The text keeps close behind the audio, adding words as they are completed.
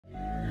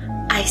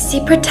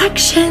Icy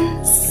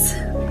Productions.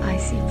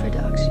 Icy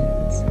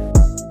Productions.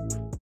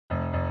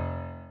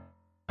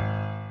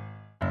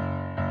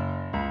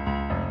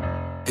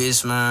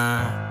 Bitch,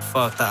 man,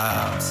 fuck the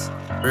ops.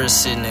 Real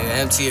shit, nigga.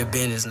 MT a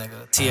business,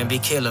 nigga.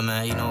 TMB killer,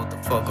 man. You know what the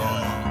fuck going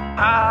on.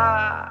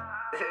 Yeah.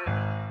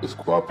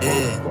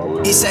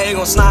 He say he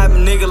gon' snipe a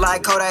nigga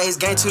like Kodak. His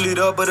gang too lit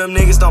up, but them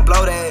niggas don't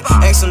blow that.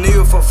 Ask some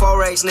nigga for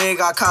 4X, nigga.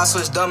 Got caught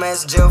switch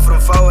dumbass in jail for them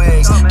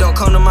 4X. Don't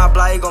come to my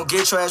block, you gon'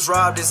 get your ass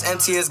robbed. This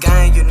MTS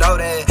gang, you know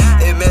that.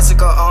 In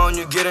Mexico on,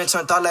 you get in,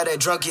 turned out like that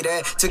drunkie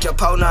that took your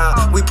pole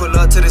now. We pull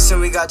up to the scene,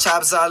 we got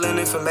choppers all in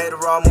it. If it made a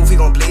wrong move, he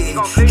gon' bleed.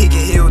 He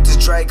get hit with this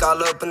Drake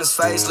all up in his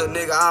face. Little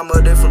nigga, I'm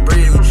a different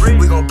breed.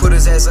 We gon' put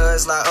his ass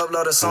us like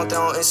upload or something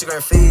on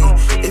Instagram feed.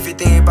 If you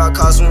think about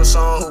costing a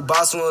song, who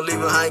boss won't leave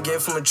behind getting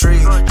from a tree.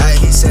 Ay,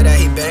 he said that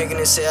he banging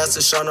his ass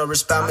to show no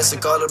respect. Mr.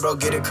 Gola, bro,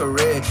 get a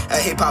career.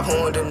 Ay, he pop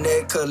on the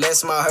neck, cause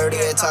last time I heard he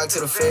had talked to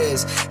the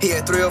feds. He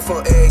had 3 or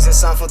 4 eggs and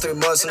signed for 3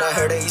 months, and I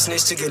heard that he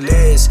snitched to get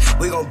legs.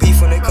 We gon'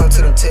 beef when it come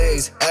to them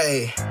tags.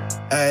 Ay,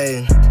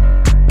 ay.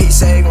 He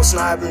say he gon'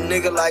 snipe a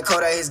nigga like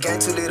Kodak. His gang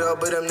too lit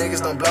up, but them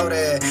niggas don't blow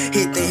that.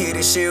 He think he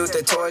the shit with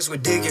the toys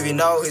with dick. If you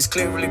know, he's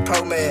clearly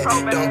pro-mad.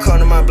 Don't come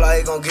to my block,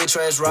 you gon' get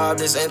your ass robbed.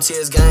 This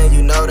MTS gang,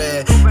 you know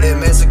that. In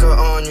Mexico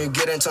on, you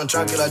get into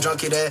drunkie like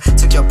drunkie that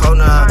took your pole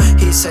now.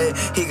 He say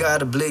he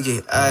got a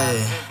blicky.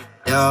 Ayy,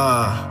 yo,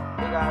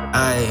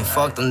 ayy,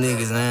 fuck them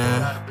niggas,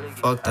 man.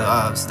 Fuck the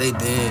ops, they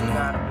dead,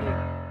 man.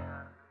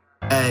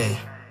 Ayy.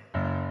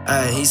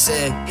 Ay, he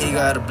said he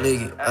got a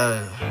blicky.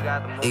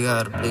 Ay, he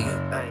got a blicky.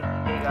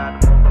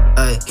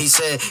 Ay, he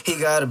said he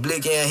got a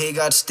blicky and he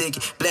got a sticky.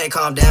 Black,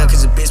 calm down,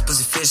 cause the bitch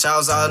pussy fish. I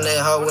was all in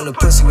that hoe when the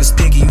pussy was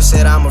sticky. You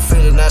said I'm a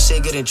friend, now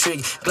shit getting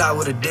tricky. Glide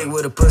with a dick,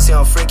 with a pussy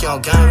on freaky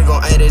on gang. We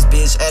gon' add this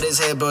bitch, at his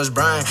head, bro, it's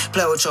Brian.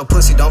 Play with your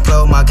pussy, don't play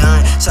with my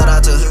gang. Shout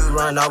out to who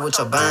run off with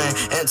your bang.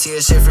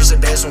 MTS shit freeze the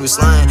best when we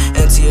slime.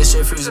 MTS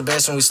shit freeze the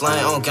best when we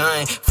slime on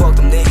gang. Fuck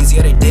them niggas,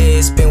 yeah, they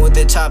dead. Spin with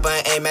that chopper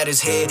and aim at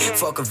his head.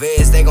 Fuck a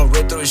vest, they gon'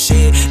 rip through his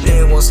shit.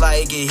 Then won't slide,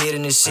 he get hit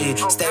in this shit.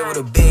 Stay with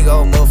a big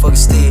old motherfucking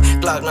stick.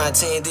 Glock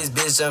 19, this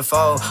bitch done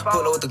fall.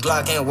 Pull up with the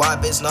Glock and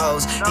wipe his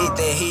nose. He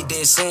think he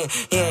did sin,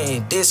 he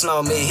ain't dissing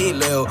on me, he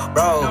lil'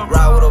 bro.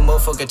 Ride with a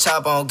motherfucking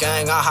chopper on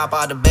gang. I hop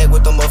out the bag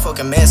with the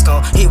motherfucking mask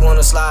on. He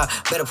wanna slide,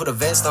 better put a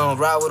vest on.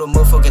 Ride with a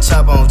motherfucking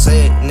chopper on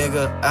tape,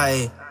 nigga.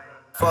 Ayy,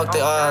 fuck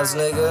the odds,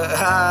 nigga.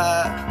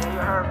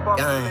 Ha.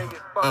 Gang,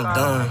 I'm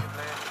done.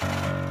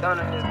 Done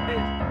in this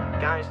bitch,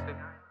 gangster.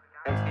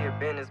 MC a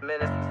business,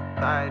 menace to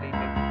society,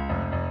 nigga.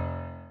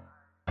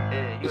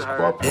 Yeah.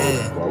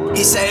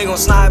 He say he gon'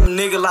 snipe a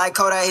nigga like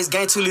Kodak. His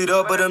gang too lit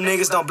up, but them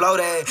niggas don't blow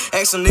that.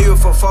 Ask some nigga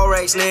for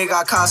 4X, nigga.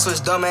 Got caught switch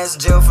dumbass in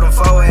jail for them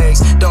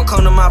 4X. Don't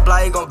come to my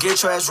block, you gon'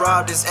 get your ass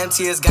robbed. This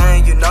MTS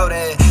gang, you know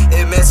that.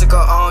 In Mexico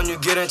on, you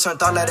get in,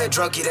 turned out like that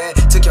drunkie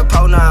that took your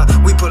pole now.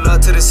 We pull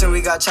up to the scene,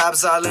 we got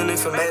choppers all in it.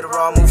 If it made a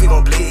wrong move, he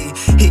gon' bleed.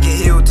 He get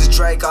hit with this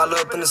Drake all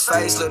up in his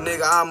face. Little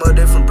nigga, I'm a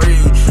different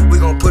breed. We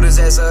gon' put his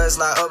ass us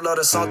like upload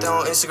or something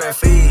on Instagram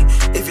feed.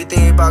 If you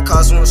think about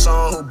costing a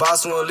song, who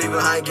boss won't leave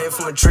behind getting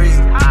from a tree.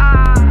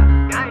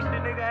 Gangsta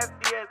nigga,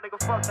 FDS, nigga,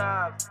 fuck the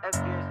ops,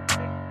 FDS.